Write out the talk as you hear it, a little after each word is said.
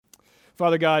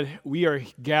Father God, we are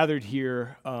gathered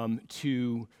here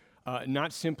to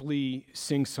not simply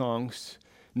sing songs,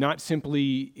 not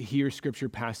simply hear scripture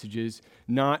passages,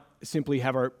 not simply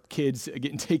have our kids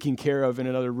getting taken care of in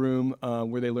another room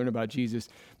where they learn about Jesus,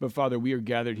 but Father, we are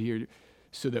gathered here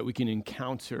so that we can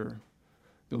encounter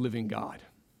the living God.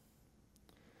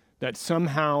 That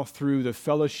somehow through the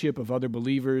fellowship of other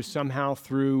believers, somehow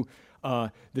through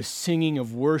the singing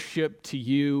of worship to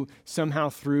you, somehow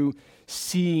through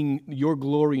seeing your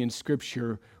glory in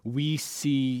Scripture, we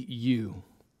see you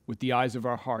with the eyes of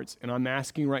our hearts. And I'm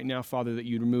asking right now, Father, that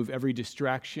you'd remove every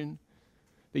distraction,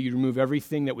 that you'd remove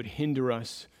everything that would hinder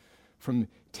us from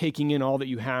taking in all that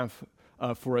you have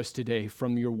for us today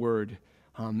from your word.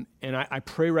 And I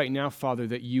pray right now, Father,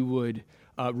 that you would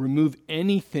remove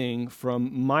anything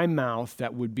from my mouth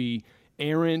that would be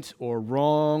errant or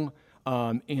wrong,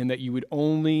 and that you would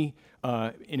only,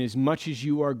 in as much as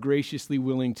you are graciously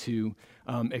willing to,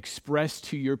 express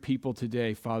to your people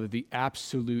today, Father, the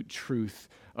absolute truth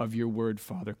of your word,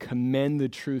 Father. Commend the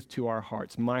truth to our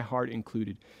hearts, my heart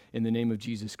included, in the name of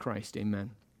Jesus Christ,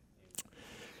 amen.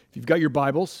 If you've got your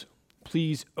Bibles,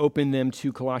 please open them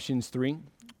to Colossians 3.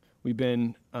 We've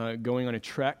been going on a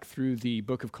trek through the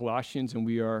book of Colossians, and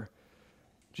we are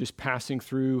just passing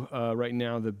through right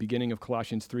now the beginning of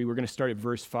Colossians 3. We're going to start at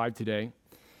verse 5 today.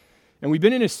 And we've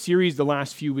been in a series the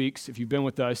last few weeks, if you've been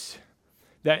with us,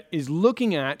 that is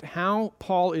looking at how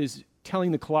Paul is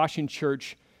telling the Colossian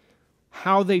church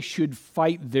how they should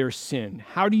fight their sin.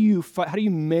 How do you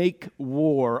make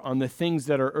war on the things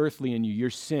that are earthly in you, your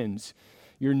sins,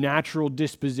 your natural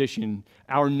disposition,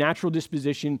 our natural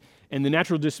disposition, and the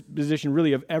natural disposition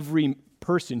really of every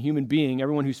person, human being,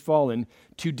 everyone who's fallen,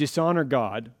 to dishonor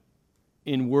God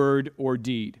in word or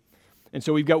deed. And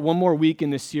so we've got one more week in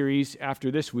this series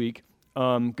after this week,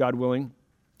 God willing.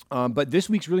 But this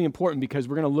week's really important because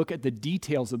we're going to look at the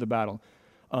details of the battle.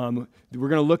 We're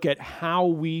going to look at how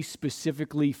we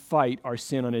specifically fight our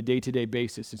sin on a day-to-day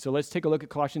basis. And so let's take a look at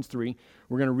Colossians 3.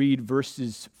 We're going to read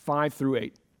verses 5 through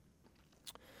 8.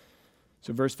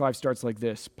 So verse 5 starts like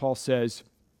this. Paul says,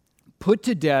 "Put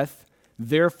to death,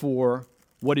 therefore,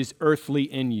 what is earthly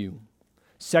in you: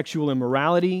 sexual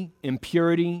immorality,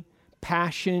 impurity,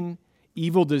 passion,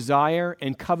 evil desire,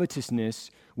 and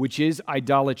covetousness, which is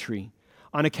idolatry.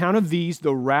 On account of these,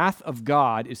 the wrath of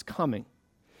God is coming.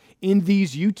 In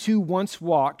these you too once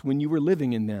walked when you were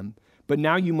living in them, but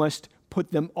now you must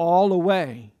put them all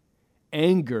away: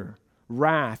 anger,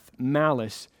 wrath,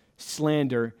 malice,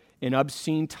 slander, and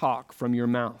obscene talk from your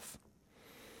mouth."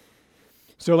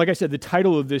 So like I said, the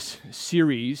title of this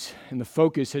series and the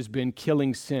focus has been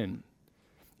Killing Sin.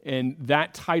 And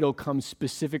that title comes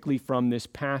specifically from this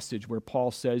passage where Paul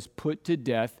says, "Put to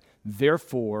death,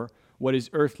 therefore, what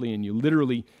is earthly in you."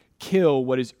 Literally, kill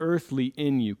what is earthly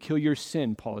in you. Kill your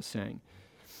sin, Paul is saying.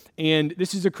 And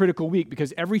this is a critical week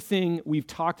because everything we've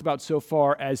talked about so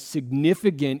far, as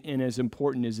significant and as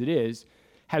important as it is,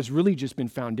 has really just been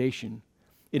foundation.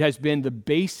 It has been the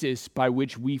basis by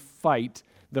which we fight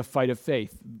the fight of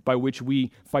faith, by which we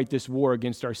fight this war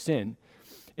against our sin.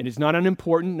 And it's not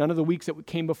unimportant. None of the weeks that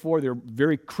came before, they're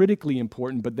very critically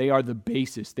important, but they are the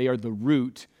basis. They are the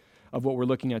root of what we're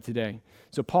looking at today.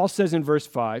 So Paul says in verse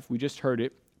 5, we just heard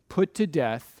it, "Put to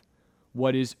death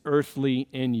what is earthly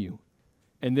in you."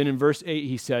 And then in verse 8,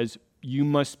 he says, "You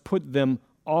must put them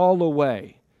all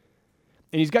away."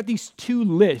 And he's got these two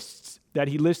lists that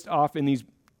he lists off in these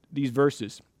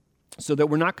verses, so that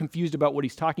we're not confused about what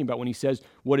he's talking about when he says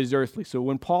what is earthly. So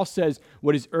when Paul says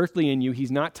what is earthly in you, he's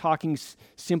not talking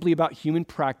simply about human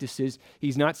practices.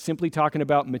 He's not simply talking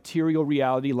about material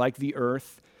reality like the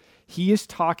earth. He is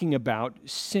talking about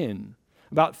sin,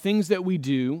 about things that we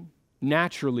do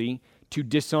naturally to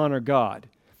dishonor God.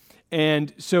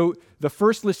 And so the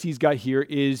first list he's got here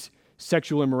is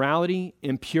sexual immorality,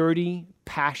 impurity,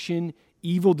 passion,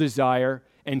 evil desire,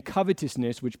 and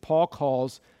covetousness, which Paul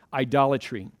calls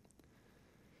idolatry.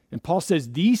 And Paul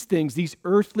says these things, these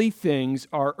earthly things,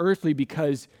 are earthly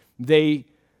because they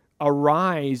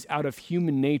arise out of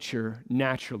human nature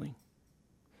naturally.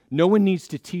 No one needs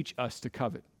to teach us to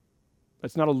covet.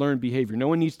 That's not a learned behavior. No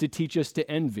one needs to teach us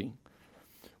to envy.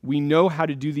 We know how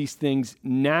to do these things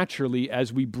naturally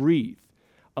as we breathe,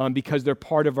 because they're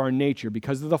part of our nature.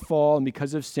 Because of the fall and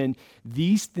because of sin,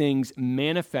 these things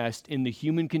manifest in the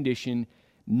human condition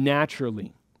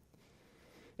naturally.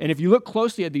 And if you look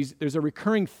closely at these, there's a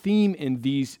recurring theme in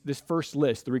this first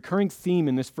list. The recurring theme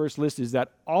in this first list is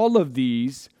that all of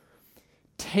these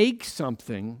take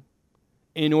something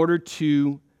in order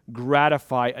to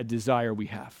gratify a desire we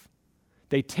have.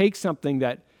 They take something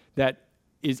that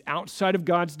is outside of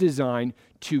God's design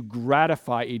to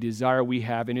gratify a desire we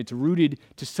have, and it's rooted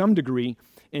to some degree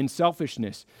in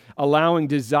selfishness, allowing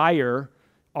desire,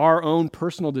 our own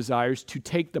personal desires, to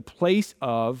take the place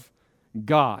of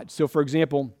God. So, for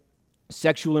example,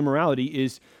 sexual immorality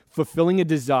is fulfilling a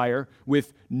desire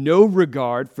with no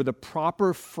regard for the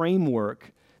proper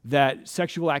framework that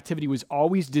sexual activity was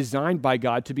always designed by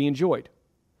God to be enjoyed.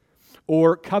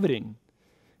 Or coveting.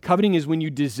 Coveting is when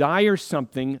you desire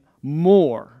something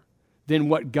more than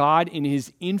what God in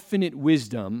his infinite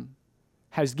wisdom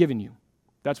has given you.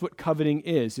 That's what coveting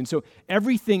is. And so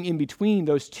everything in between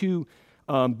those two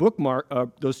bookends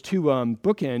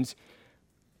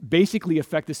basically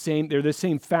affect the same, they're the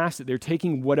same facet. They're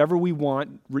taking whatever we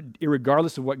want,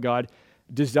 regardless of what God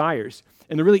desires.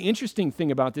 And the really interesting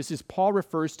thing about this is Paul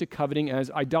refers to coveting as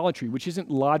idolatry, which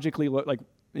isn't logically, like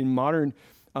in modern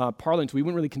parlance, we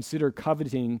wouldn't really consider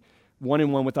coveting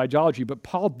one-in-one with idolatry, but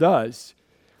Paul does.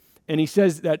 And he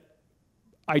says that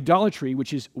idolatry,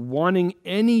 which is wanting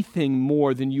anything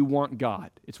more than you want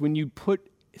God, it's when you put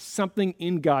something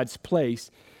in God's place,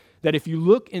 that if you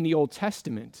look in the Old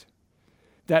Testament,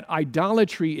 that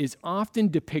idolatry is often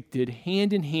depicted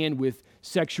hand in hand with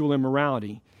sexual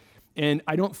immorality. And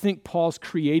I don't think Paul's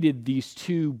created these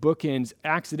two bookends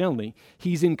accidentally.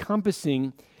 He's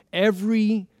encompassing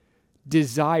every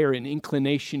desire and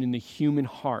inclination in the human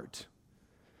heart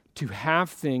to have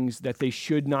things that they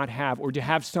should not have, or to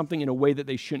have something in a way that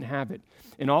they shouldn't have it.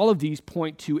 And all of these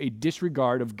point to a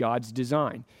disregard of God's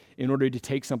design in order to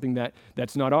take something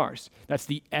that's not ours. That's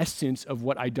the essence of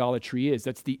what idolatry is.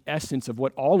 That's the essence of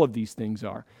what all of these things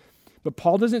are. But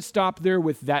Paul doesn't stop there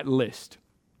with that list.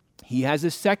 He has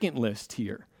a second list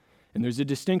here, and there's a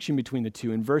distinction between the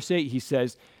two. In verse 8, he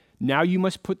says, now you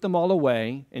must put them all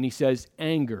away, and he says,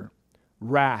 anger,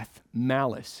 wrath,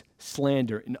 malice,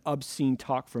 slander, and obscene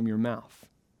talk from your mouth.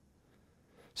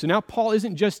 So now Paul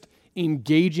isn't just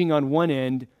engaging on one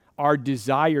end our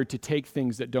desire to take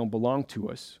things that don't belong to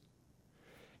us.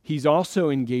 He's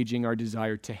also engaging our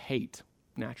desire to hate,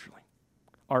 naturally.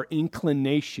 Our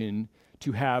inclination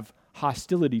to have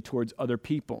hostility towards other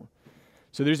people.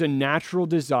 So there's a natural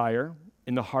desire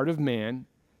in the heart of man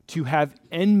to have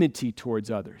enmity towards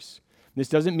others. This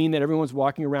doesn't mean that everyone's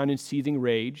walking around in seething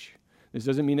rage. This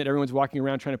doesn't mean that everyone's walking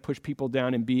around trying to push people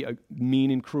down and be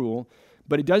mean and cruel.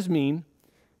 But it does mean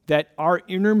that our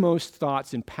innermost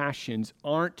thoughts and passions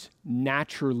aren't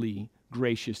naturally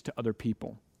gracious to other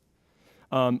people.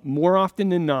 More often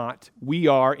than not, we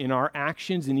are, in our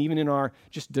actions and even in our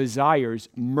just desires,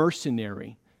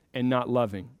 mercenary and not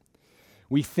loving.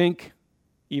 We think,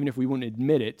 even if we wouldn't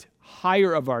admit it,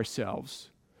 higher of ourselves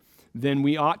than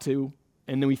we ought to,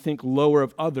 and then we think lower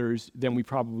of others than we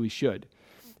probably should.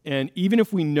 And even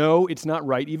if we know it's not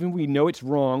right, even if we know it's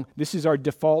wrong, this is our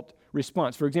default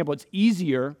response. For example, it's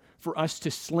easier for us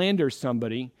to slander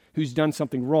somebody who's done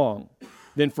something wrong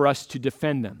than for us to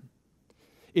defend them.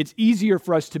 It's easier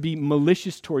for us to be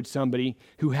malicious towards somebody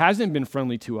who hasn't been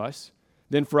friendly to us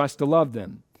than for us to love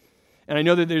them. And I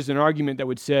know that there's an argument that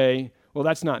would say, well,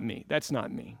 that's not me. That's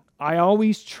not me. I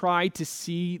always try to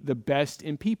see the best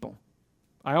in people.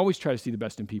 I always try to see the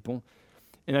best in people.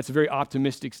 And that's a very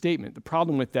optimistic statement. The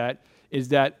problem with that is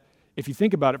that if you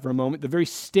think about it for a moment, the very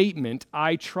statement,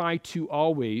 I try to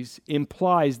always,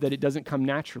 implies that it doesn't come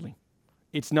naturally.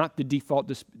 It's not the default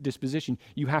disposition.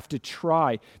 You have to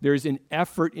try. There's an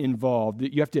effort involved.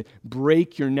 You have to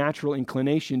break your natural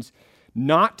inclinations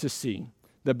not to see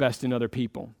the best in other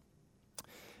people.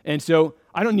 And so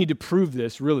I don't need to prove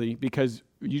this, really, because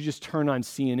you just turn on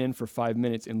CNN for 5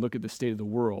 minutes and look at the state of the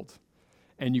world,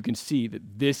 and you can see that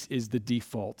this is the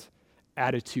default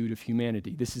attitude of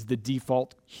humanity. This is the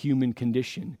default human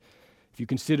condition. If you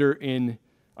consider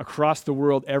across the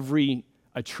world every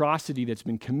atrocity that's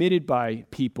been committed by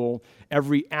people,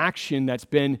 every action that's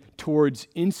been towards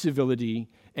incivility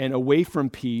and away from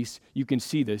peace, you can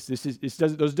see this.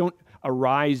 Those don't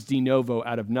arise de novo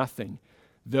out of nothing.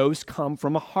 Those come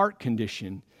from a heart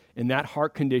condition, and that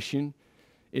heart condition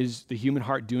is the human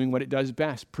heart doing what it does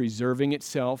best, preserving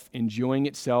itself, enjoying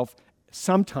itself,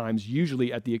 sometimes,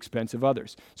 usually at the expense of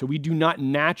others. So we do not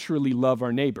naturally love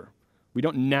our neighbor. We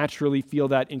don't naturally feel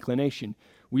that inclination.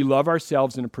 We love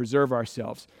ourselves and preserve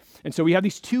ourselves. And so we have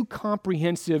these two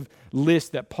comprehensive lists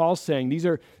that Paul's saying, these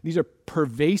are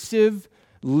pervasive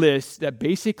lists that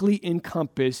basically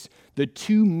encompass the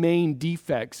two main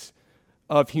defects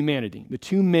of humanity, the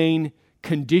two main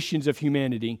conditions of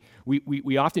humanity.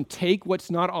 We often take what's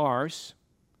not ours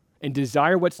and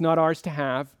desire what's not ours to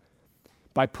have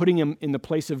by putting him in the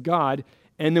place of God,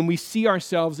 and then we see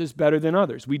ourselves as better than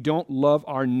others. We don't love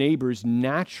our neighbors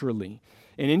naturally.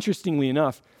 And interestingly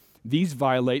enough, these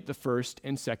violate the first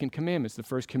and second commandments. The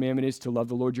first commandment is to love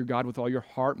the Lord your God with all your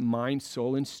heart, mind,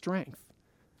 soul, and strength.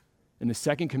 And the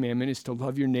second commandment is to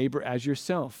love your neighbor as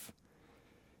yourself.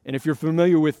 And if you're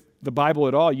familiar with the Bible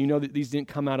at all, you know that these didn't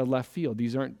come out of left field.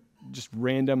 These aren't just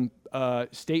random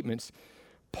statements.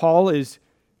 Paul is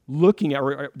looking at,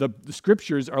 or the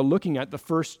scriptures are looking at the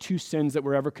first two sins that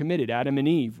were ever committed. Adam and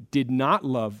Eve did not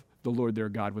love the Lord their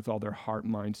God with all their heart,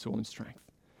 mind, soul, and strength.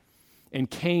 And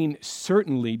Cain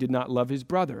certainly did not love his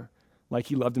brother like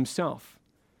he loved himself.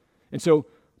 And so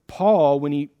Paul,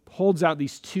 when he holds out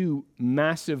these two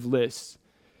massive lists,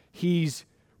 he's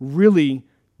really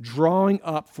drawing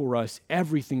up for us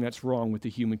everything that's wrong with the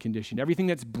human condition, everything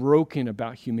that's broken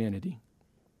about humanity.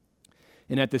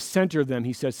 And at the center of them,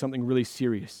 he says something really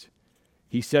serious.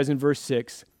 He says in verse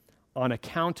 6, on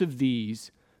account of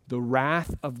these, the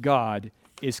wrath of God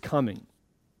is coming.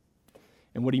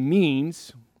 And what he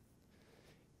means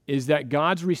is that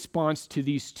God's response to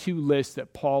these two lists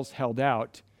that Paul's held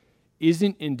out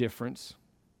isn't indifference,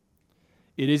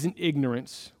 it isn't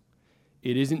ignorance,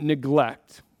 it isn't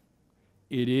neglect,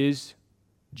 it is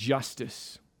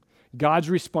justice. God's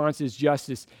response is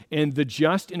justice, and the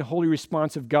just and holy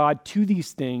response of God to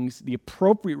these things, the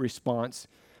appropriate response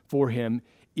for him,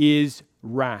 is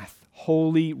wrath,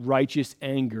 holy, righteous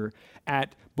anger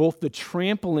at both the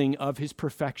trampling of his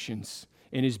perfections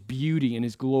and his beauty and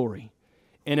his glory,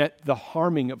 and at the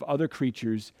harming of other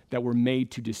creatures that were made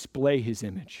to display his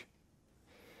image.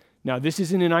 Now, this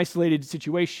isn't an isolated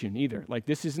situation either. Like,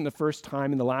 this isn't the first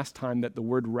time and the last time that the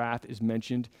word wrath is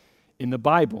mentioned in the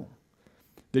Bible.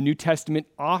 The New Testament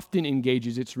often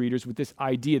engages its readers with this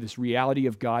idea, this reality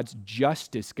of God's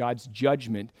justice, God's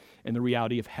judgment, and the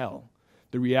reality of hell,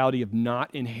 the reality of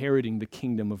not inheriting the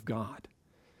kingdom of God.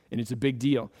 And it's a big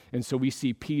deal. And so we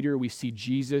see Peter, we see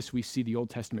Jesus, we see the Old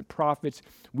Testament prophets.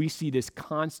 We see this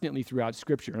constantly throughout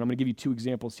Scripture. And I'm going to give you two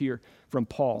examples here from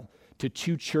Paul to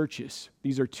two churches.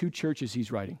 These are two churches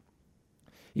he's writing.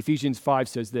 Ephesians 5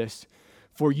 says this,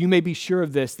 for you may be sure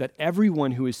of this, that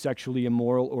everyone who is sexually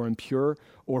immoral or impure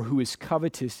or who is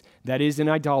covetous, that is an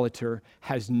idolater,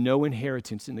 has no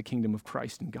inheritance in the kingdom of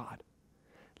Christ and God.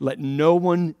 Let no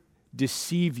one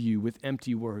deceive you with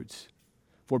empty words,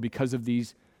 for because of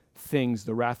these things,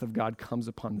 the wrath of God comes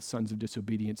upon the sons of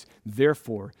disobedience.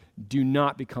 Therefore, do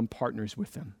not become partners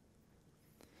with them.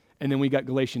 And then we got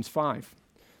Galatians 5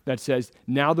 that says,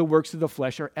 now the works of the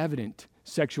flesh are evident: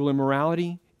 sexual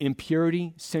immorality,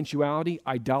 impurity, sensuality,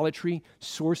 idolatry,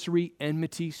 sorcery,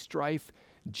 enmity, strife,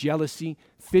 jealousy,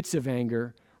 fits of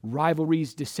anger,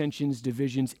 rivalries, dissensions,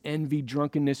 divisions, envy,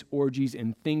 drunkenness, orgies,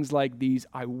 and things like these.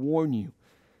 I warn you.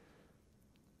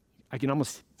 I can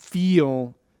almost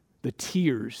feel the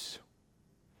tears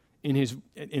in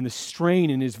the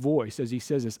strain in his voice as he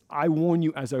says this. I warn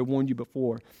you, as I warned you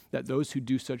before, that those who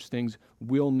do such things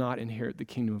will not inherit the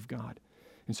kingdom of God.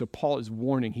 And so Paul is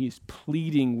warning, he is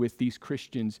pleading with these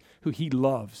Christians who he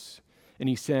loves. And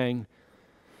he's saying,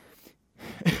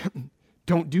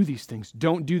 don't do these things.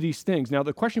 Don't do these things. Now,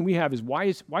 the question we have is, why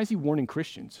is he warning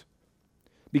Christians?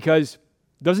 Because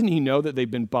doesn't he know that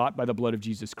they've been bought by the blood of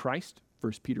Jesus Christ?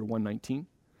 1 Peter 1:19.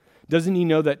 Doesn't he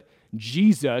know that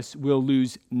Jesus will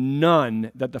lose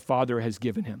none that the Father has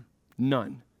given him?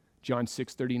 None. John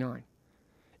 6:39.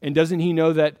 And doesn't he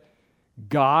know that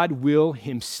God will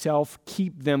himself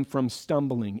keep them from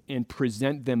stumbling and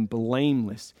present them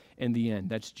blameless in the end?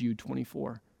 That's Jude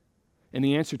 24. And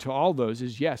the answer to all those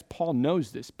is yes, Paul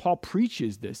knows this. Paul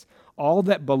preaches this. All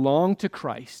that belong to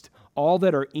Christ, all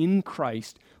that are in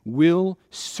Christ, will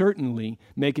certainly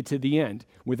make it to the end,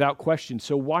 without question.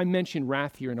 So why mention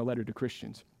wrath here in a letter to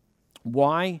Christians?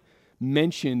 Why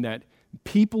mention that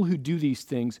people who do these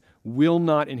things will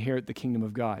not inherit the kingdom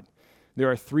of God? There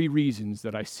are three reasons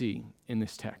that I see in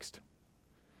this text.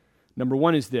 Number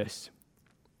one is this: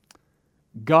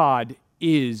 God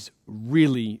is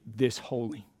really this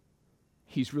holy.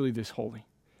 He's really this holy.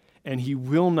 And he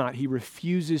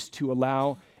refuses to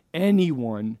allow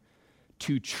anyone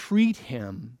to treat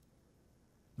him,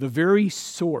 the very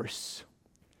source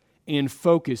and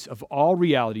focus of all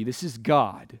reality, this is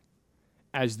God,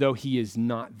 as though he is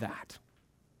not that.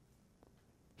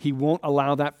 He won't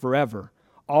allow that forever.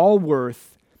 All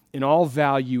worth and all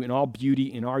value and all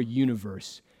beauty in our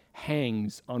universe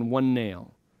hangs on one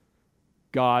nail: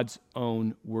 God's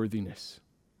own worthiness.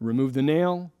 Remove the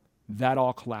nail, that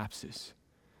all collapses.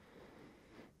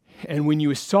 And when you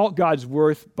assault God's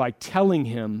worth by telling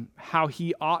him how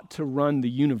he ought to run the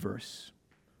universe,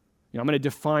 I'm going to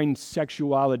define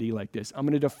sexuality like this. I'm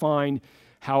going to define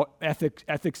how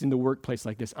ethics in the workplace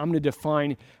like this. I'm going to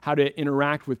define how to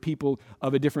interact with people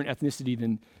of a different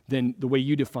ethnicity than the way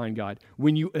you define God.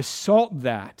 When you assault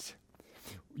that,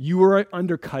 you are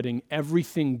undercutting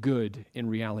everything good in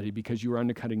reality because you are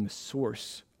undercutting the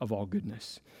source of all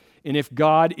goodness. And if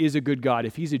God is a good God,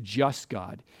 if he's a just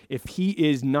God, if he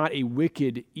is not a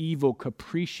wicked, evil,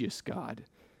 capricious God,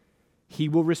 he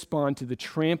will respond to the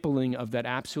trampling of that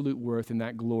absolute worth and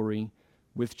that glory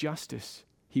with justice.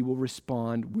 He will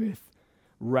respond with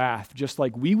wrath, just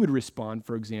like we would respond,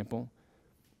 for example,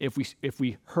 if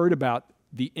we heard about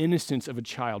the innocence of a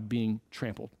child being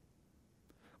trampled,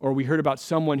 or we heard about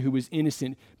someone who was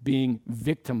innocent being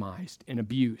victimized and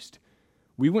abused.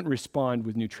 We wouldn't respond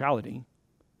with neutrality.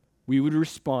 We would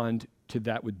respond to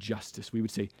that with justice. We would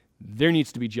say, there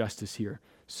needs to be justice here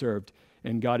served,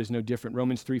 and God is no different.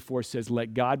 Romans 3:4 says,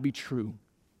 let God be true,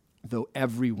 though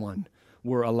everyone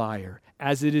were a liar,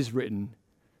 as it is written,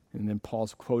 and then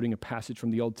Paul's quoting a passage from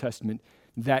the Old Testament,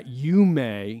 that you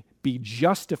may be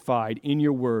justified in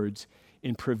your words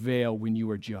and prevail when you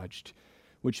are judged.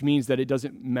 Which means that it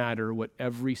doesn't matter what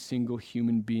every single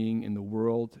human being in the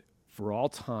world for all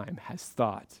time has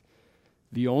thought.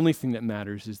 The only thing that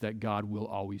matters is that God will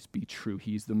always be true.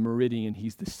 He's the meridian.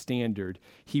 He's the standard.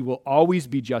 He will always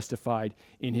be justified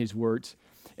in his words,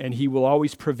 and he will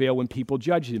always prevail when people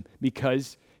judge him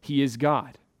because he is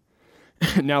God.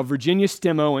 Now, Virginia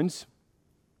Stem Owens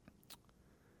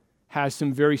has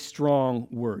some very strong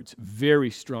words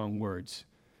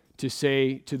to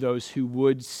say to those who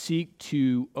would seek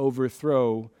to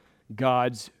overthrow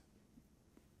God's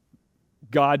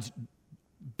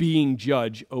being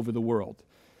judge over the world.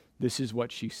 This is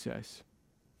what she says.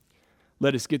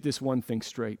 Let us get this one thing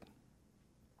straight.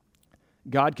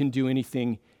 God can do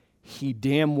anything he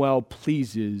damn well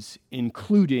pleases,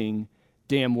 including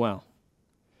damn well.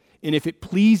 And if it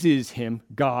pleases him,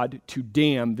 God, to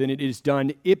damn, then it is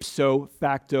done ipso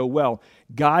facto well.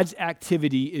 God's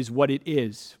activity is what it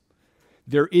is.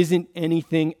 There isn't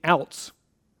anything else.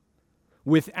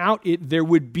 Without it, there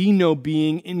would be no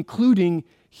being, including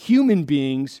human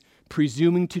beings,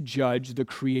 presuming to judge the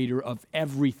creator of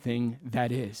everything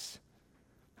that is.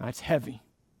 That's heavy.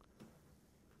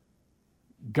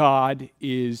 God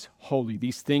is holy.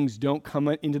 These things don't come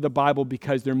into the Bible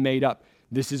because they're made up.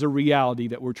 This is a reality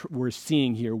that we're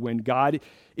seeing here. When God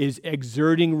is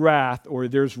exerting wrath, or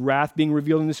there's wrath being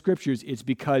revealed in the Scriptures, it's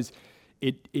because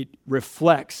it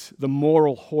reflects the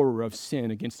moral horror of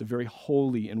sin against a very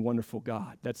holy and wonderful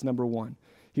God. That's number one.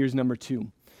 Here's number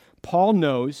two. Paul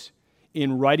knows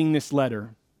in writing this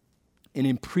letter and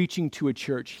in preaching to a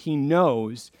church, he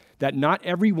knows that not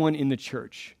everyone in the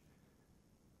church,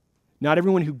 not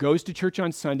everyone who goes to church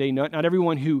on Sunday, not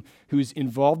everyone who's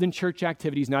involved in church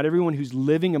activities, not everyone who's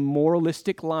living a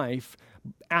moralistic life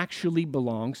actually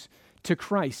belongs to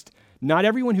Christ. Not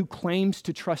everyone who claims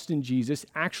to trust in Jesus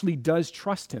actually does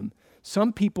trust him.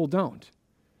 Some people don't.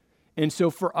 And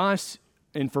so for us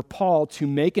and for Paul to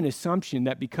make an assumption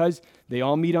that because they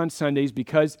all meet on Sundays,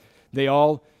 because they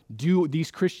all do these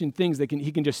Christian things,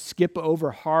 he can just skip over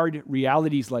hard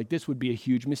realities like this would be a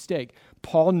huge mistake.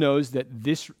 Paul knows that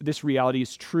this reality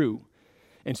is true.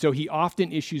 And so he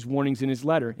often issues warnings in his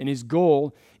letter. And his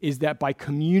goal is that by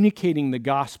communicating the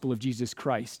gospel of Jesus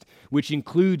Christ, which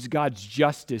includes God's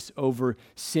justice over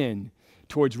sin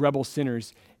towards rebel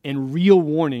sinners, and real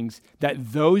warnings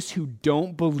that those who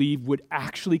don't believe would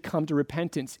actually come to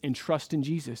repentance and trust in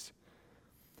Jesus.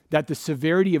 That the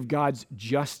severity of God's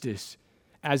justice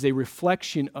as a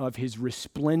reflection of his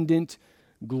resplendent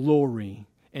glory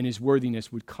and his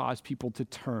worthiness would cause people to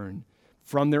turn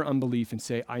from their unbelief and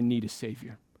say, I need a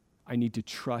Savior. I need to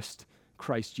trust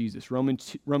Christ Jesus.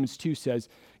 Romans 2 says,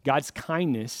 God's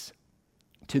kindness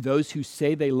to those who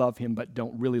say they love him but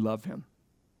don't really love him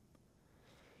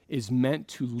is meant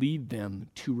to lead them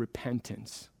to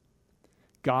repentance.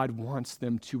 God wants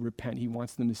them to repent. He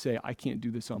wants them to say, I can't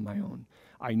do this on my own.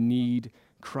 I need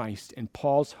Christ. And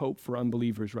Paul's hope for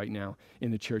unbelievers right now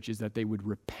in the church is that they would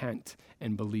repent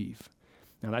and believe.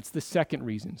 Now, that's the second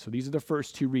reason. So these are the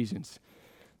first two reasons.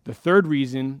 The third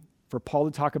reason for Paul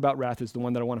to talk about wrath is the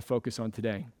one that I want to focus on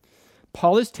today.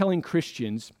 Paul is telling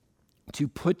Christians to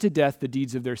put to death the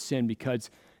deeds of their sin because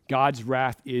God's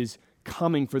wrath is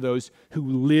coming for those who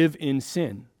live in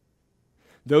sin.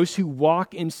 Those who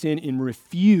walk in sin and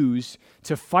refuse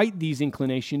to fight these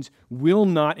inclinations will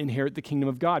not inherit the kingdom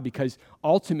of God because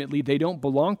ultimately they don't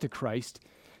belong to Christ.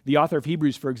 The author of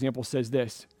Hebrews, for example, says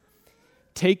this,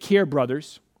 take care,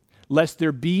 brothers, lest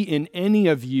there be in any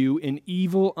of you an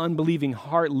evil, unbelieving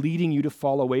heart leading you to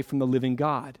fall away from the living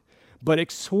God. But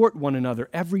exhort one another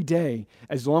every day,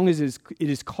 as long as it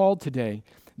is called today,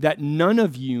 that none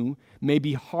of you may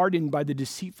be hardened by the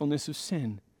deceitfulness of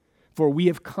sin. For we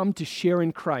have come to share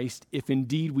in Christ if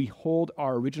indeed we hold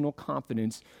our original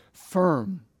confidence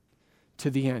firm to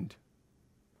the end.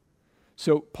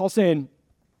 So Paul's saying,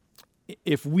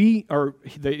 if we, or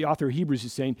the author of Hebrews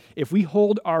is saying, if we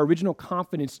hold our original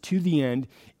confidence to the end,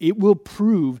 it will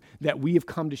prove that we have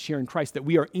come to share in Christ, that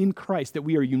we are in Christ, that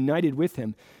we are united with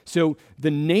him. So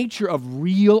the nature of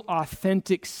real,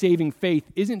 authentic, saving faith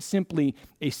isn't simply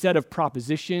a set of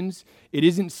propositions. It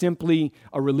isn't simply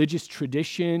a religious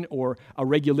tradition or a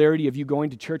regularity of you going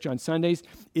to church on Sundays.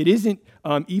 It isn't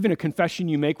even a confession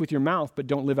you make with your mouth but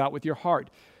don't live out with your heart.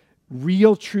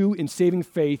 Real, true, and saving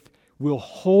faith will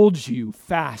hold you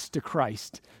fast to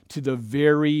Christ to the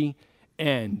very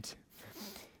end.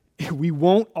 We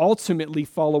won't ultimately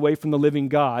fall away from the living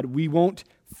God. We won't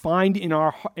find in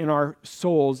our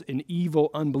souls an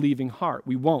evil, unbelieving heart.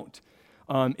 We won't.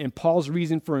 And Paul's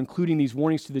reason for including these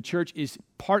warnings to the church is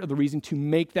part of the reason to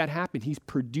make that happen. He's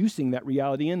producing that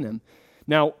reality in them.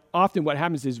 Now, often what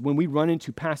happens is when we run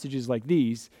into passages like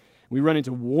these, we run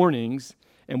into warnings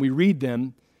and we read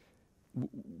them,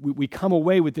 we come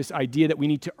away with this idea that we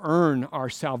need to earn our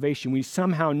salvation. We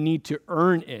somehow need to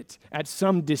earn it at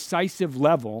some decisive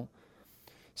level.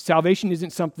 Salvation isn't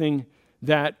something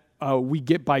that we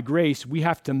get by grace. We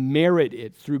have to merit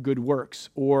it through good works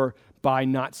or by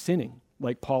not sinning,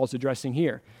 like Paul's addressing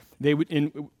here.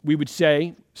 We would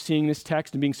say, seeing this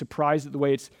text and being surprised at the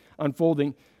way it's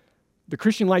unfolding, the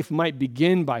Christian life might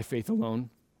begin by faith alone,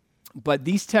 but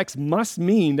these texts must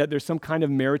mean that there's some kind of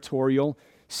meritorial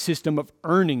system of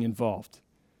earning involved.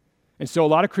 And so a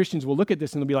lot of Christians will look at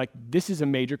this and they'll be like, this is a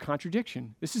major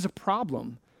contradiction. This is a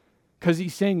problem because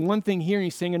he's saying one thing here and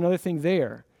he's saying another thing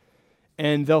there.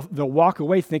 And they'll walk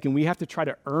away thinking we have to try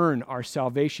to earn our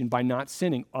salvation by not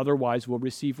sinning, otherwise we'll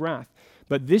receive wrath.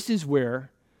 But this is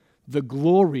where the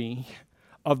glory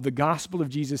of the gospel of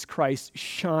Jesus Christ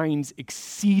shines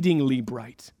exceedingly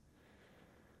bright.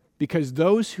 Because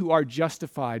those who are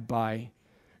justified by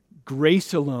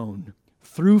grace alone,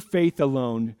 through faith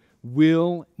alone,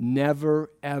 will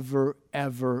never, ever,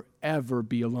 ever, ever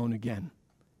be alone again.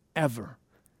 Ever.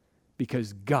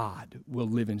 Because God will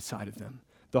live inside of them.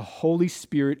 The Holy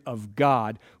Spirit of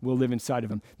God will live inside of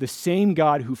them. The same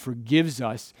God who forgives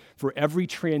us for every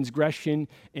transgression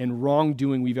and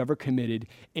wrongdoing we've ever committed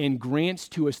and grants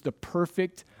to us the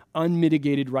perfect,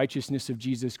 unmitigated righteousness of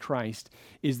Jesus Christ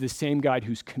is the same God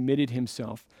who's committed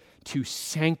himself to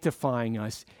sanctifying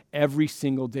us every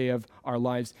single day of our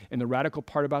lives. And the radical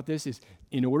part about this is,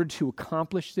 in order to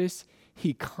accomplish this,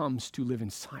 he comes to live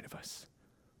inside of us.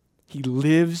 He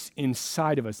lives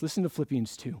inside of us. Listen to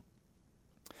Philippians 2.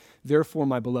 Therefore,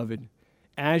 my beloved,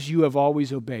 as you have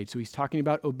always obeyed, so he's talking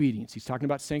about obedience, he's talking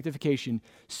about sanctification,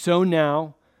 so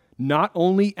now, not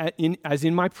only as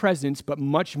in my presence, but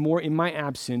much more in my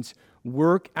absence,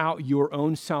 work out your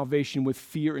own salvation with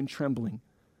fear and trembling.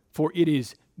 For it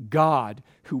is God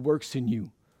who works in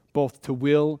you, both to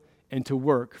will and to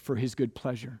work for his good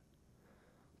pleasure.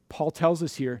 Paul tells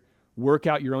us here, work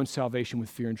out your own salvation with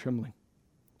fear and trembling.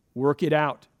 Work it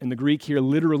out. And the Greek here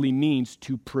literally means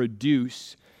to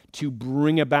produce, to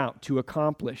bring about, to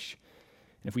accomplish.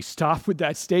 And if we stop with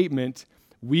that statement,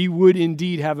 we would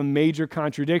indeed have a major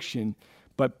contradiction.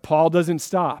 But Paul doesn't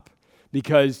stop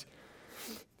because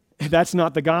that's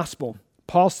not the gospel.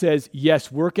 Paul says, yes,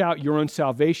 work out your own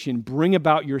salvation, bring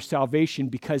about your salvation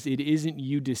because it isn't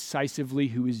you decisively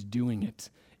who is doing it.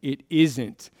 It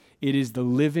isn't. It is the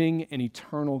living and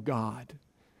eternal God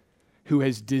who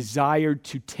has desired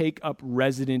to take up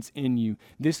residence in you.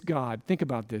 This God, think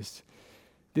about this.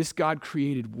 This God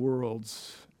created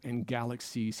worlds and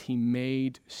galaxies. He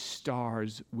made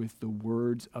stars with the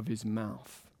words of his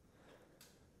mouth.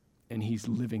 And he's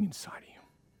living inside of you.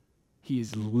 He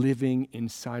is living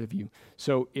inside of you.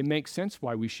 So it makes sense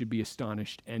why we should be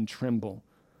astonished and tremble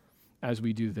as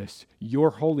we do this. Your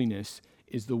holiness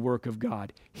is the work of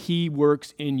God. He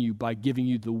works in you by giving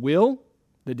you the will,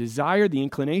 the desire, the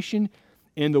inclination,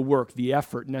 and the work, the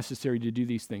effort necessary to do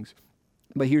these things.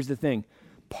 But here's the thing.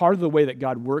 Part of the way that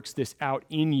God works this out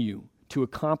in you to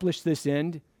accomplish this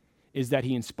end is that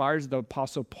he inspires the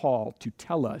Apostle Paul to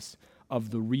tell us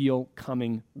of the real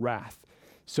coming wrath,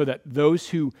 so that those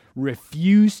who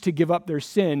refuse to give up their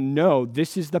sin know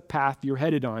this is the path you're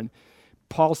headed on.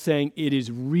 Paul's saying it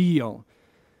is real,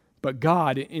 but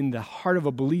God in the heart of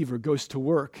a believer goes to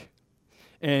work,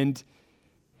 and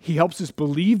he helps us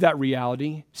believe that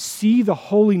reality, see the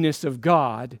holiness of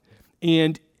God,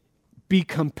 and be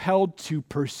compelled to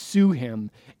pursue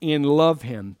him and love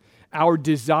him. Our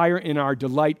desire and our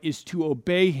delight is to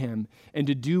obey him and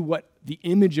to do what the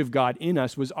image of God in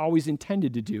us was always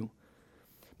intended to do.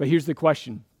 But here's the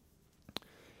question.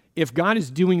 If God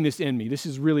is doing this in me, this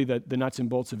is really the nuts and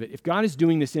bolts of it. If God is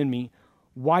doing this in me,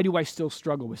 why do I still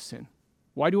struggle with sin?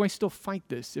 Why do I still fight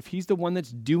this? If he's the one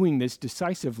that's doing this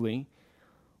decisively,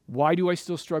 why do I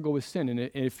still struggle with sin?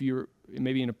 And if you're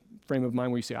maybe in a frame of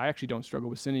mind where you say, I actually don't struggle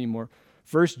with sin anymore,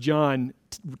 1 John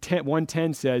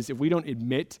 1:10 says, if we don't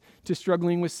admit to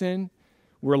struggling with sin,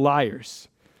 we're liars.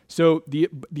 So the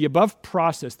above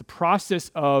process, the process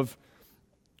of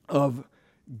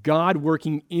God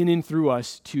working in and through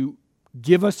us to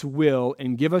give us will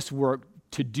and give us work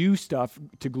to do stuff,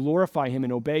 to glorify him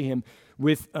and obey him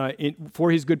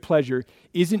for his good pleasure,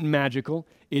 isn't magical,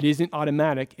 it isn't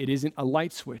automatic, it isn't a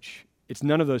light switch. It's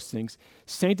none of those things.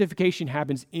 Sanctification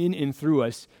happens in and through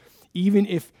us, even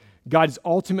if God is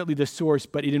ultimately the source,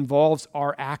 but it involves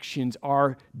our actions,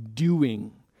 our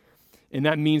doing. And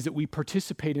that means that we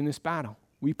participate in this battle.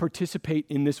 We participate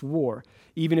in this war,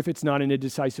 even if it's not in a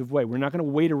decisive way. We're not going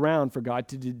to wait around for God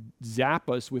to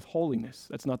zap us with holiness.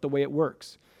 That's not the way it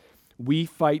works. We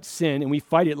fight sin, and we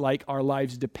fight it like our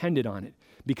lives depended on it,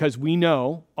 because we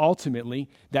know, ultimately,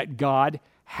 that God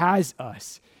has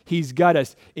us. He's got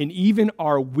us, and even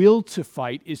our will to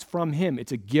fight is from him.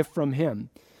 It's a gift from him.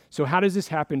 So how does this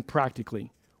happen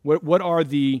practically? What are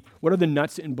the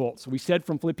nuts and bolts? We said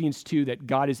from Philippians 2 that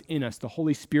God is in us. The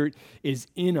Holy Spirit is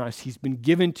in us. He's been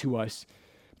given to us,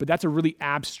 but that's a really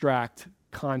abstract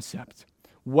concept.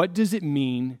 What does it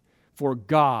mean for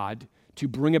God to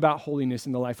bring about holiness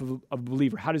in the life of a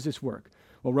believer? How does this work?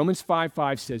 Well, Romans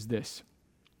 5:5 says this: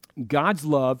 God's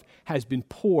love has been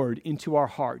poured into our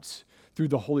hearts through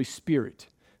the Holy Spirit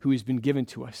who has been given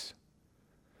to us.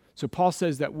 So Paul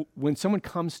says that when someone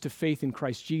comes to faith in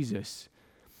Christ Jesus,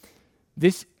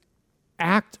 this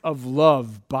act of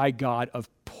love by God, of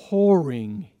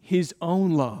pouring his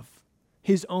own love,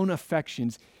 his own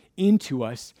affections into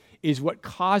us, is what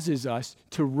causes us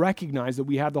to recognize that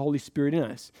we have the Holy Spirit in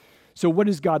us. So what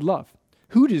does God love?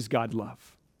 Who does God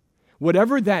love?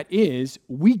 Whatever that is,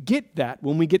 we get that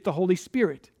when we get the Holy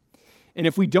Spirit. And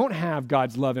if we don't have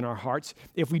God's love in our hearts,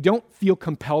 if we don't feel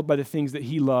compelled by the things that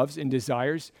he loves and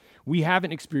desires, we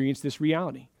haven't experienced this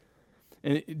reality.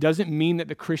 And it doesn't mean that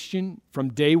the Christian from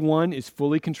day one is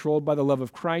fully controlled by the love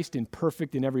of Christ and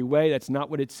perfect in every way. That's not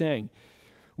what it's saying.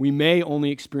 We may only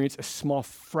experience a small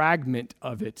fragment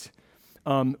of it.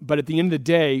 But at the end of the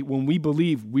day, when we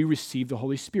believe, we receive the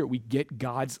Holy Spirit. We get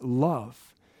God's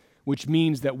love, which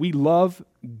means that we love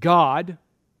God,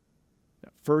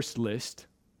 that first list,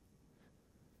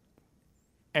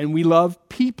 and we love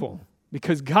people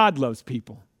because God loves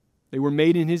people. They were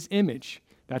made in his image.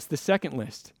 That's the second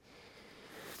list.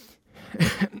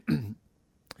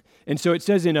 And so it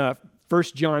says in 1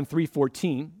 John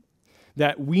 3:14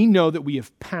 that we know that we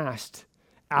have passed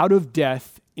out of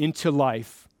death into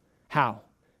life. How?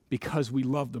 Because we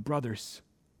love the brothers.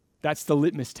 That's the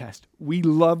litmus test. We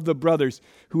love the brothers.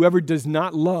 Whoever does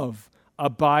not love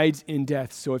abides in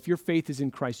death. So if your faith is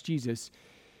in Christ Jesus,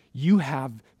 you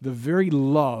have the very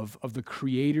love of the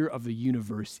creator of the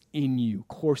universe in you,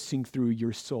 coursing through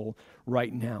your soul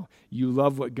right now. You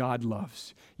love what God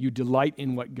loves. You delight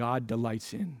in what God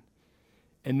delights in.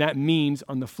 And that means,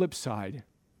 on the flip side,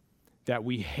 that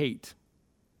we hate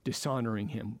dishonoring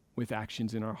him with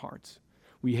actions in our hearts.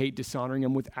 We hate dishonoring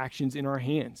him with actions in our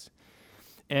hands.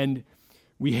 And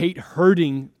we hate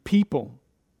hurting people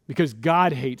because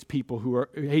God hates people who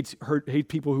hate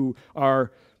people who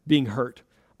are being hurt.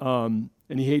 And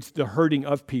he hates the hurting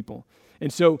of people.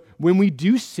 And so when we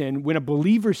do sin, when a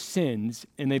believer sins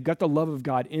and they've got the love of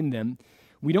God in them,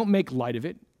 we don't make light of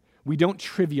it. We don't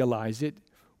trivialize it.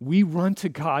 We run to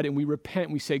God and we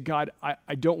repent. We say, God,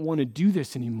 I don't want to do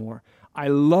this anymore. I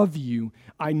love you.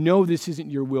 I know this isn't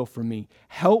your will for me.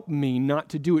 Help me not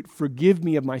to do it. Forgive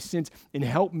me of my sins and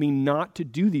help me not to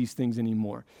do these things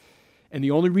anymore. And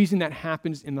the only reason that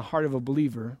happens in the heart of a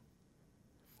believer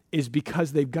is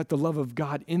because they've got the love of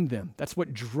God in them. That's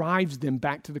what drives them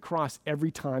back to the cross every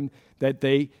time that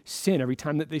they sin, every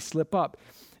time that they slip up.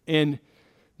 And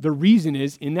the reason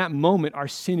is, in that moment, our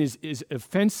sin is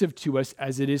offensive to us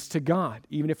as it is to God,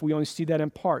 even if we only see that in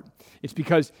part. It's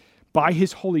because by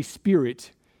his Holy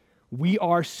Spirit, we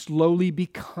are slowly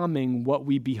becoming what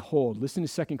we behold. Listen to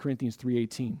 2 Corinthians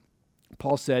 3:18.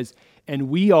 Paul says, and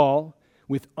we all,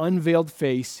 with unveiled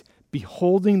face,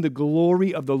 beholding the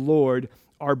glory of the Lord,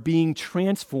 are being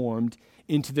transformed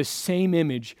into the same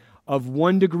image of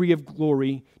one degree of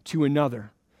glory to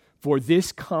another. For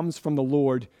this comes from the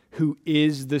Lord who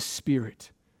is the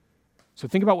Spirit. So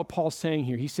think about what Paul's saying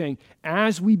here. He's saying,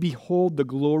 as we behold the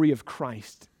glory of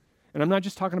Christ, and I'm not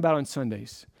just talking about on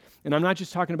Sundays, and I'm not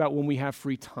just talking about when we have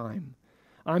free time.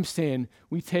 I'm saying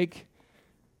we take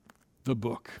the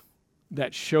book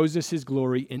that shows us his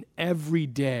glory, and every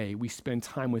day we spend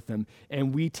time with him,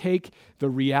 and we take the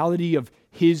reality of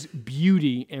his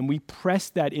beauty and we press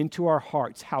that into our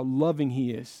hearts, how loving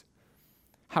he is,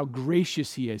 how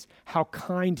gracious he is, how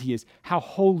kind he is, how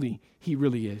holy he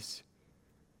really is.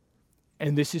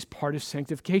 And this is part of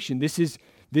sanctification. This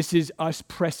is us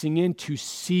pressing in to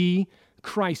see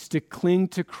Christ, to cling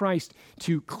to Christ,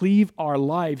 to cleave our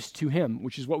lives to him,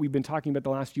 which is what we've been talking about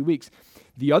the last few weeks.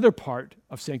 The other part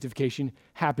of sanctification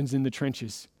happens in the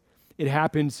trenches. It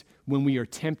happens when we are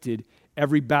tempted,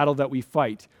 every battle that we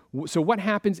fight. So what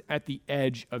happens at the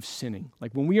edge of sinning?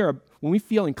 Like when we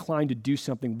feel inclined to do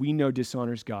something we know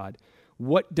dishonors God,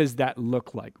 what does that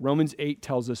look like? Romans 8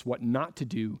 tells us what not to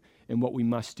do and what we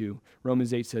must do.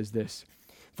 Romans 8 says this,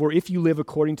 "For if you live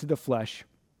according to the flesh,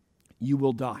 you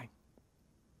will die.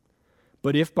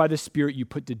 But if by the Spirit you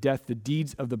put to death the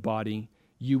deeds of the body,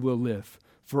 you will live.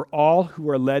 For all who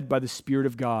are led by the Spirit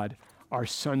of God are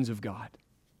sons of God."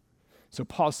 So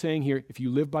Paul's saying here, if you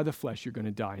live by the flesh, you're going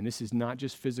to die. And this is not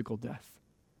just physical death.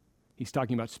 He's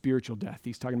talking about spiritual death.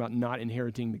 He's talking about not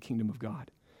inheriting the kingdom of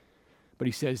God. But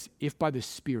he says, if by the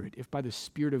Spirit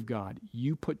of God,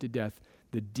 you put to death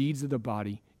the deeds of the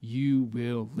body, you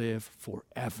will live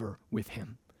forever with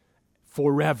him.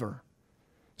 Forever.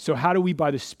 So how do we,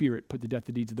 by the Spirit, put to death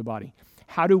the deeds of the body?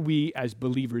 How do we, as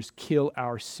believers, kill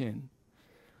our sin?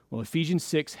 Well, Ephesians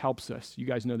 6 helps us. You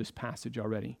guys know this passage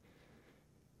already.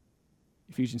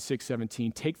 Ephesians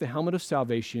 6:17, "Take the helmet of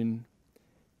salvation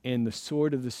and the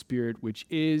sword of the Spirit, which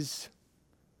is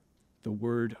the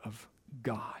word of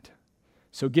God."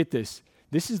 So get this.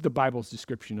 This is the Bible's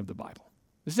description of the Bible.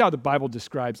 This is how the Bible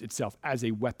describes itself, as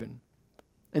a weapon.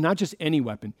 And not just any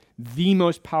weapon, the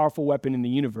most powerful weapon in the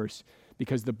universe,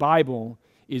 because the Bible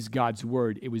is God's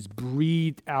word. It was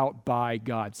breathed out by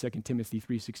God, 2 Timothy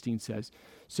 3:16 says.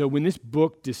 So when this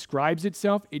book describes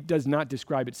itself, it does not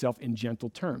describe itself in gentle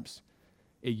terms.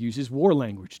 It uses war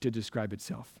language to describe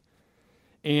itself.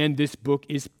 And this book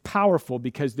is powerful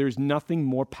because there's nothing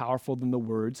more powerful than the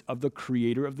words of the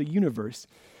creator of the universe.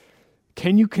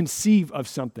 Can you conceive of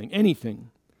something,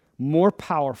 anything, more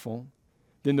powerful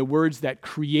than the words that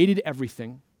created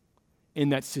everything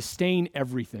and that sustain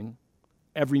everything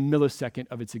every millisecond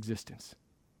of its existence?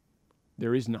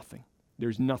 There is nothing.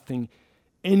 There's nothing,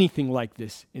 anything like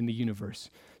this in the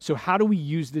universe. So how do we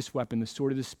use this weapon, the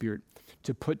sword of the Spirit,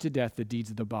 to put to death the deeds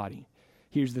of the body?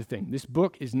 Here's the thing. This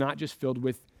book is not just filled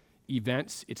with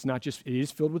events. It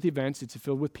is filled with events. It's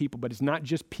filled with people, but it's not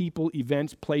just people,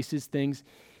 events, places, things.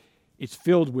 It's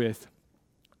filled with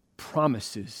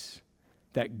promises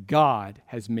that God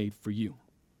has made for you.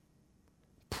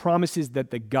 Promises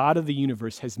that the God of the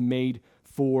universe has made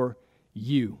for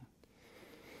you.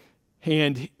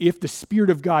 And if the Spirit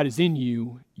of God is in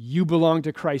you, you belong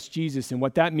to Christ Jesus. And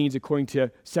what that means, according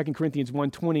to 2 Corinthians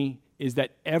 1:20, is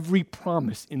that every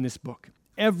promise in this book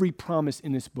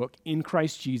in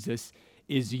Christ Jesus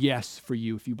is yes for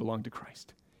you if you belong to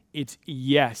Christ. It's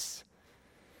yes.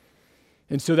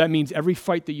 And so that means every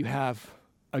fight that you have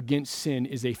against sin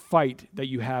is a fight that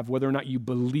you have whether or not you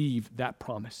believe that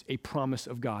promise, a promise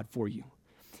of God for you.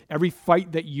 Every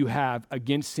fight that you have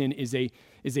against sin is a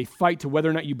fight to whether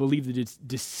or not you believe the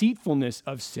deceitfulness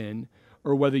of sin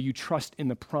or whether you trust in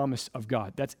the promise of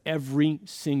God. That's every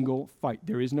single fight.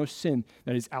 There is no sin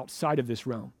that is outside of this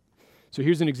realm. So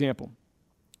here's an example.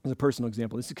 Here's a personal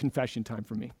example. This is confession time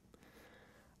for me.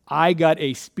 I got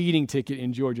a speeding ticket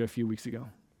in Georgia a few weeks ago.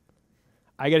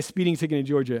 I got a speeding ticket in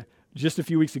Georgia just a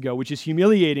few weeks ago, which is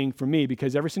humiliating for me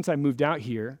because ever since I moved out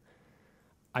here,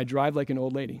 I drive like an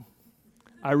old lady.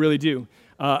 I really do.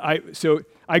 So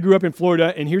I grew up in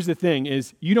Florida, and here's the thing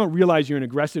is you don't realize you're an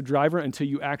aggressive driver until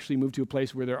you actually move to a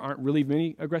place where there aren't really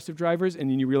many aggressive drivers, and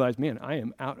then you realize, man, I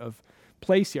am out of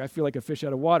place here. I feel like a fish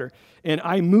out of water. And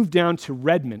I moved down to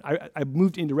Redmond. I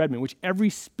moved into Redmond, which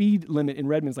every speed limit in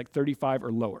Redmond is like 35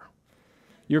 or lower.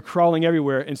 You're crawling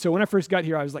everywhere. And so when I first got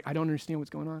here, I was like, I don't understand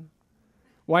what's going on.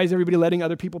 Why is everybody letting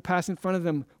other people pass in front of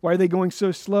them? Why are they going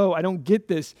so slow? I don't get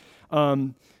this.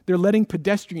 They're letting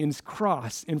pedestrians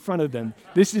cross in front of them.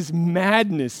 This is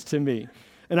madness to me.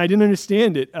 And I didn't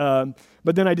understand it.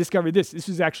 But then I discovered this. This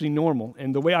was actually normal.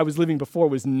 And the way I was living before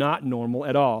was not normal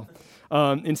at all.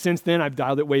 And since then, I've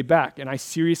dialed it way back. And I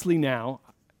seriously now,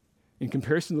 in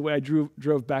comparison to the way I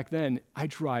drove back then, I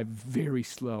drive very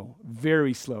slow,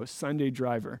 Sunday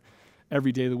driver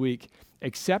every day of the week,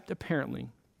 except apparently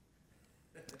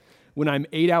when I'm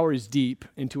 8 hours deep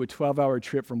into a 12-hour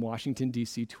trip from Washington,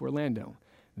 D.C. to Orlando.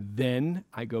 Then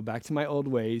I go back to my old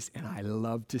ways, and I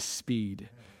love to speed.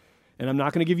 And I'm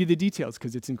not going to give you the details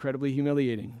because it's incredibly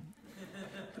humiliating.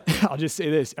 I'll just say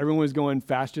this. Everyone was going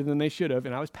faster than they should have,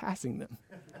 and I was passing them.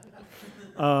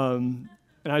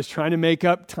 And I was trying to make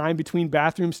up time between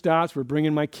bathroom stops. We're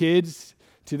bringing my kids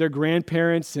to their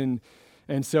grandparents. And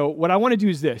so what I want to do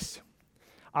is this.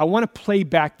 I want to play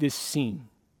back this scene.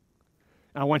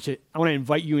 I want to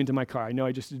invite you into my car. I know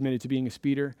I just admitted to being a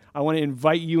speeder. I want to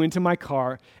invite you into my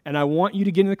car, and I want you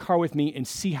to get in the car with me and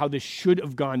see how this should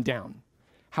have gone down,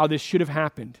 how this should have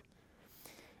happened.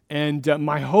 And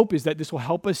my hope is that this will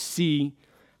help us see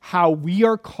how we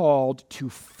are called to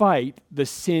fight the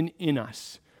sin in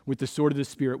us with the sword of the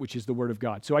Spirit, which is the Word of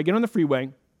God. So I get on the freeway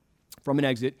from an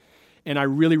exit, and I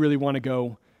really, really want to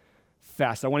go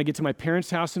fast. I want to get to my parents'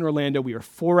 house in Orlando. We are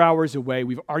 4 hours away.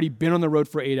 We've already been on the road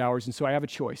for 8 hours, and so I have a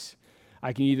choice.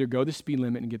 I can either go the speed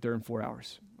limit and get there in 4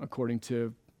 hours, according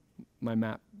to my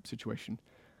map situation,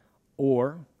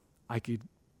 or I could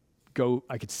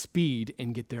speed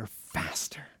and get there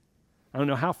faster. I don't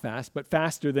know how fast, but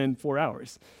faster than 4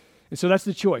 hours. And so that's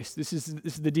the choice. This is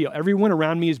the deal. Everyone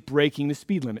around me is breaking the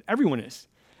speed limit. Everyone is.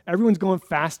 Everyone's going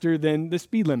faster than the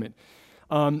speed limit.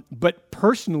 But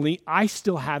personally, I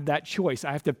still have that choice.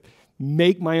 I have to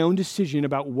make my own decision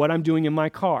about what I'm doing in my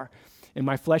car. And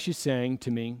my flesh is saying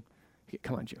to me,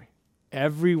 come on, Jerry.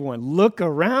 Everyone, look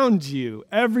around you.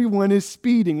 Everyone is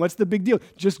speeding. What's the big deal?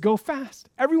 Just go fast.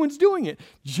 Everyone's doing it.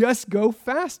 Just go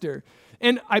faster.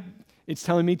 And it's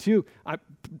telling me too,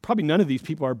 probably none of these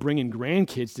people are bringing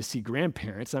grandkids to see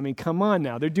grandparents. I mean, come on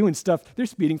now. They're doing stuff. They're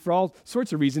speeding for all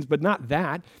sorts of reasons, but not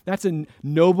that. That's a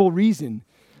noble reason.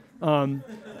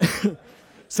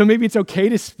 So maybe it's okay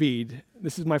to speed.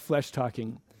 This is my flesh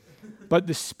talking. But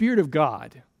the Spirit of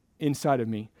God inside of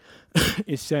me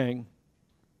is saying,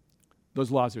 those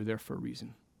laws are there for a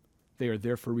reason. They are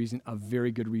there for a reason, a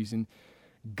very good reason.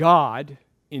 God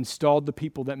installed the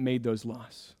people that made those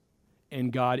laws.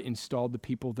 And God installed the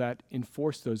people that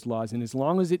enforce those laws. And as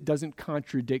long as it doesn't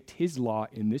contradict his law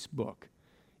in this book,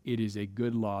 it is a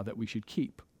good law that we should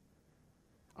keep.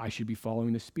 I should be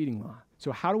following the speeding law.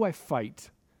 So how do I fight?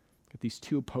 Got these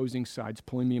two opposing sides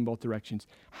pulling me in both directions.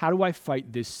 How do I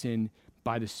fight this sin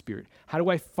by the Spirit? How do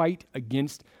I fight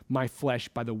against my flesh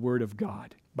by the Word of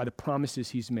God, by the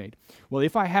promises he's made? Well,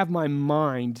 if I have my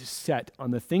mind set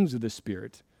on the things of the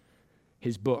Spirit,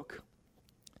 his book,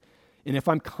 and if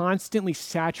I'm constantly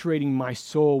saturating my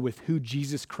soul with who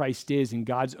Jesus Christ is in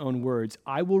God's own words,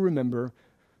 I will remember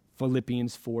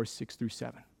Philippians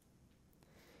 4:6-7,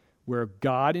 where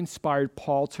God inspired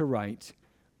Paul to write,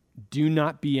 "Do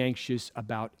not be anxious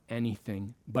about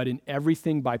anything, but in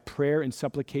everything by prayer and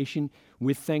supplication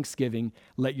with thanksgiving,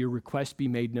 let your requests be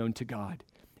made known to God.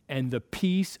 And the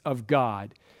peace of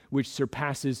God, which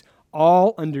surpasses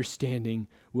all understanding,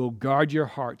 will guard your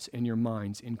hearts and your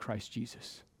minds in Christ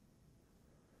Jesus."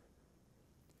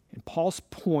 And Paul's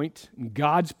point, and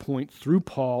God's point through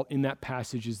Paul in that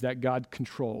passage is that God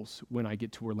controls when I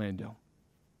get to Orlando,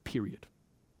 period.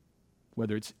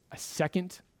 Whether it's a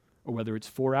second or whether it's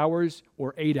 4 hours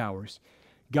or 8 hours,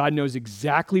 God knows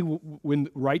exactly when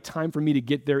the right time for me to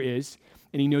get there is,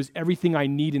 and he knows everything I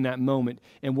need in that moment.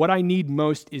 And what I need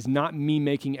most is not me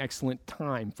making excellent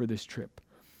time for this trip.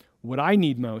 What I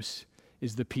need most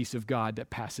is the peace of God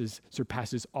that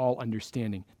surpasses all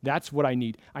understanding. That's what I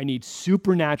need. I need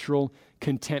supernatural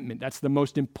contentment. That's the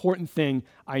most important thing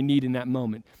I need in that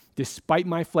moment. Despite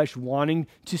my flesh wanting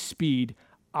to speed,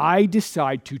 I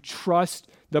decide to trust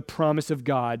the promise of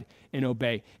God and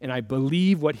obey. And I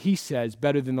believe what he says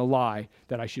better than the lie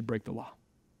that I should break the law.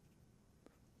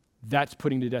 That's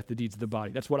putting to death the deeds of the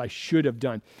body. That's what I should have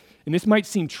done. And this might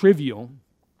seem trivial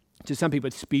to some people.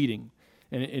 It's speeding.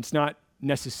 And it's not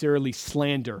necessarily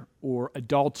slander or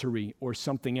adultery or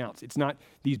something else. It's not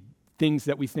these things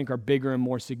that we think are bigger and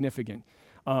more significant.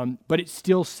 But it's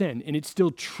still sin, and it's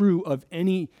still true of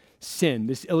any sin.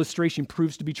 This illustration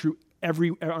proves to be true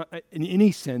in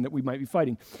any sin that we might be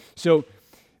fighting. So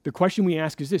the question we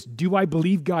ask is this: do I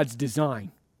believe God's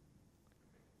design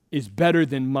is better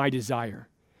than my desire?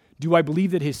 Do I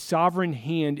believe that his sovereign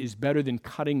hand is better than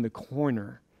cutting the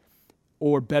corner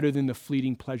or better than the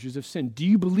fleeting pleasures of sin? Do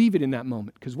you believe it in that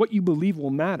moment? Because what you believe will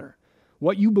matter.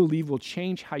 What you believe will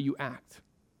change how you act.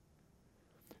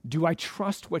 Do I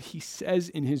trust what he says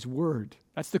in his word?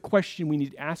 That's the question we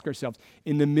need to ask ourselves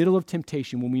in the middle of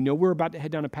temptation, when we know we're about to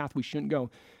head down a path we shouldn't go.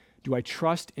 Do I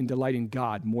trust and delight in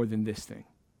God more than this thing?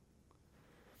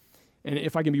 And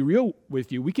if I can be real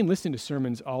with you, we can listen to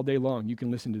sermons all day long. You can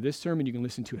listen to this sermon. You can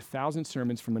listen to 1,000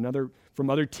 sermons from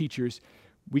other teachers.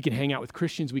 We can hang out with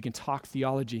Christians. We can talk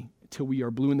theology until we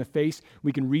are blue in the face.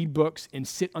 We can read books and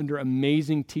sit under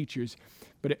amazing teachers.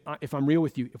 But if I'm real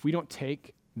with you, if we don't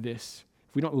take this,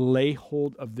 if we don't lay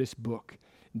hold of this book,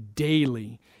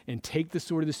 daily and take the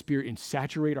sword of the Spirit and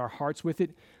saturate our hearts with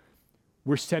it,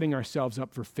 we're setting ourselves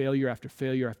up for failure after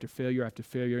failure after failure after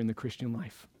failure in the Christian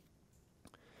life.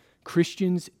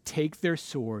 Christians take their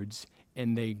swords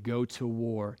and they go to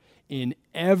war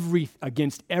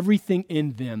against everything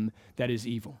in them that is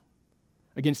evil,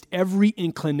 against every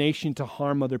inclination to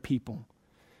harm other people.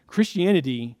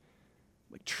 Christianity,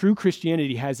 like true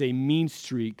Christianity, has a mean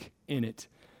streak in it,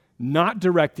 not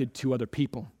directed to other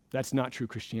people. That's not true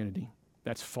Christianity.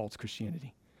 That's false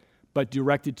Christianity. But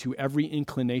directed to every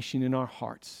inclination in our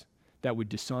hearts that would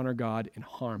dishonor God and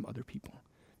harm other people.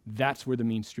 That's where the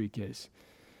mean streak is.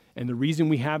 And the reason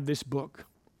we have this book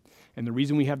and the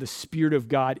reason we have the Spirit of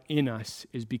God in us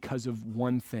is because of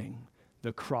one thing,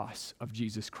 the cross of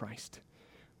Jesus Christ.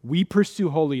 We pursue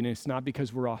holiness not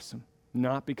because we're awesome,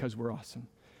 not because we're awesome.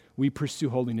 We pursue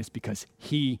holiness because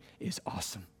He is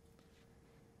awesome.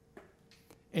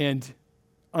 And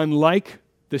unlike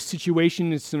the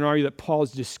situation and scenario that Paul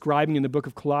is describing in the book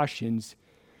of Colossians,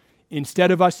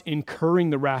 instead of us incurring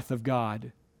the wrath of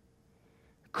God,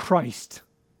 Christ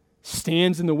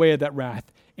stands in the way of that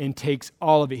wrath and takes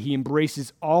all of it. He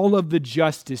embraces all of the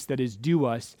justice that is due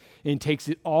us and takes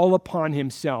it all upon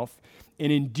Himself.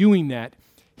 And in doing that,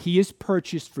 He has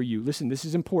purchased for you, listen, this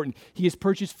is important, He has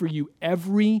purchased for you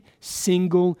every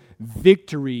single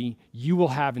victory you will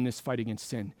have in this fight against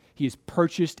sin. He has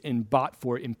purchased and bought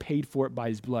for it and paid for it by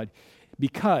His blood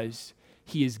because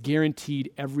He has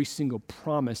guaranteed every single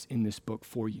promise in this book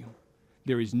for you.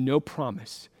 There is no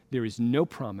promise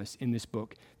in this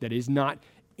book that is not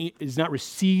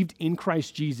received in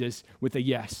Christ Jesus with a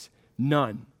yes.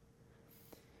 None.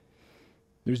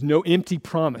 There's no empty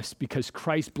promise because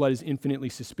Christ's blood is infinitely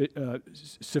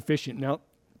sufficient. Now,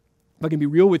 if I can be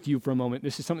real with you for a moment,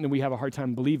 this is something that we have a hard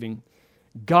time believing.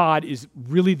 God is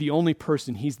really the only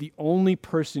person. He's the only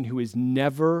person who has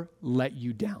never let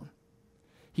you down.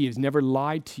 He has never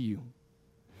lied to you.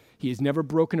 He has never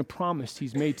broken a promise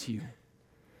He's made to you.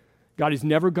 God has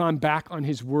never gone back on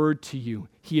His word to you.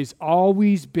 He has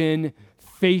always been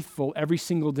faithful every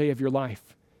single day of your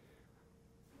life.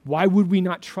 Why would we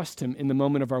not trust Him in the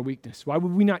moment of our weakness? Why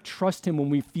would we not trust Him when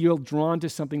we feel drawn to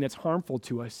something that's harmful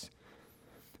to us?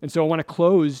 And so I want to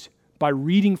close by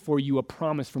reading for you a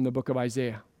promise from the book of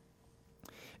Isaiah.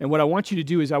 And what I want you to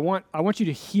do is I want you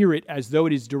to hear it as though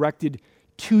it is directed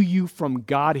to you from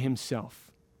God Himself.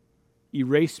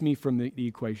 Erase me from the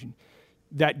equation.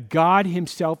 That God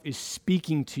Himself is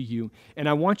speaking to you. And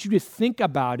I want you to think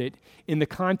about it in the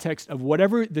context of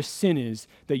whatever the sin is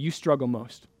that you struggle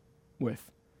most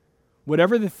with.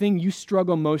 Whatever the thing you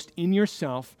struggle most in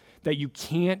yourself that you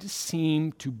can't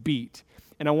seem to beat.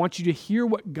 And I want you to hear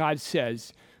what God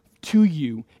says to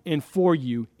you and for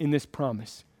you in this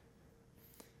promise.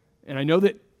 And I know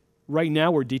that right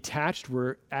now we're detached.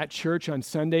 We're at church on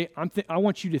Sunday. I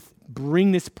want you to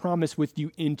bring this promise with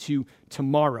you into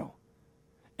tomorrow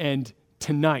and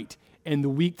tonight and the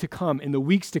week to come and the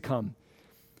weeks to come.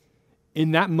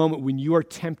 In that moment when you are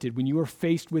tempted, when you are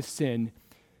faced with sin,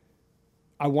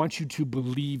 I want you to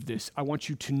believe this. I want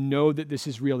you to know that this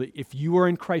is real. That if you are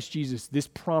in Christ Jesus, this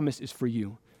promise is for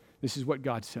you. This is what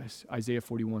God says, Isaiah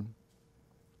 41.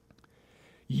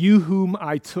 You whom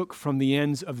I took from the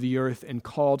ends of the earth and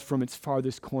called from its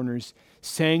farthest corners,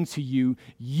 saying to you,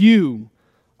 you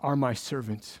are my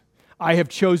servant. I have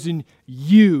chosen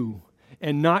you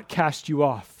and not cast you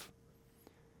off.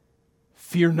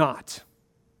 Fear not,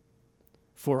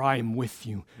 for I am with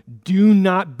you. Do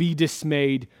not be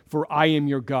dismayed, for I am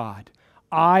your God.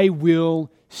 I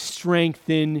will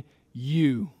strengthen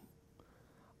you.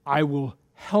 I will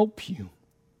help you.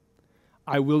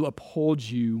 I will uphold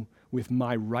you with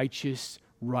my righteous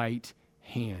right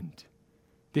hand.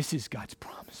 This is God's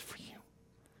promise for you.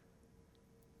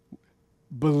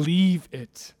 Believe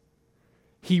it.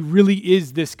 He really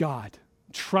is this God.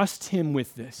 Trust Him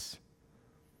with this.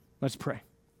 Let's pray.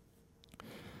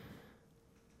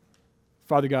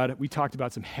 Father God, we talked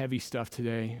about some heavy stuff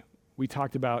today. We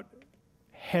talked about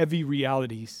heavy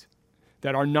realities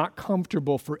that are not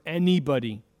comfortable for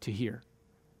anybody to hear,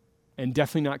 and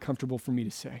definitely not comfortable for me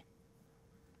to say.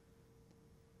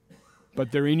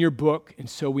 But they're in your book, and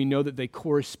so we know that they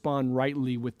correspond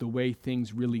rightly with the way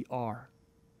things really are.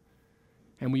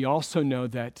 And we also know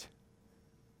that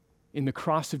in the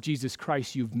cross of Jesus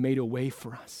Christ, you've made a way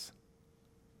for us.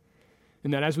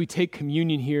 And that as we take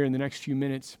communion here in the next few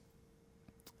minutes,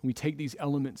 we take these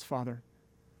elements, Father,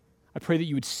 I pray that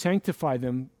you would sanctify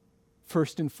them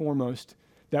first and foremost,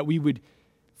 that we would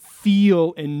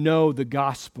feel and know the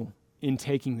gospel in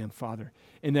taking them, Father.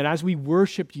 And that as we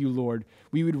worship you, Lord,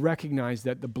 we would recognize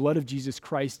that the blood of Jesus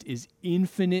Christ is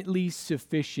infinitely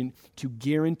sufficient to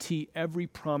guarantee every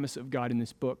promise of God in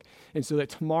this book. And so that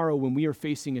tomorrow, when we are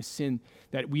facing a sin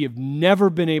that we have never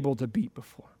been able to beat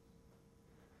before,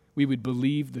 we would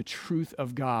believe the truth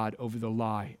of God over the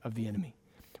lie of the enemy.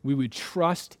 We would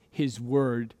trust his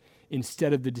word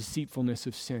instead of the deceitfulness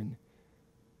of sin.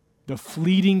 The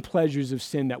fleeting pleasures of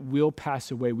sin that will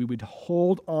pass away, we would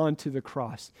hold on to the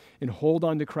cross and hold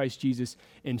on to Christ Jesus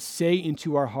and say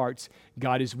into our hearts,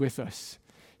 God is with us.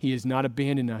 He has not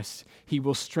abandoned us. He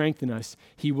will strengthen us.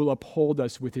 He will uphold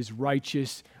us with his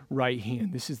righteous right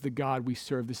hand. This is the God we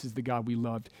serve. This is the God we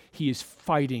loved. He is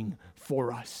fighting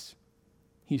for us.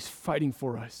 He's fighting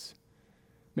for us.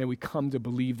 May we come to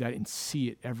believe that and see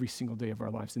it every single day of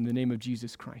our lives. In the name of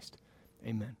Jesus Christ,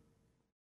 amen.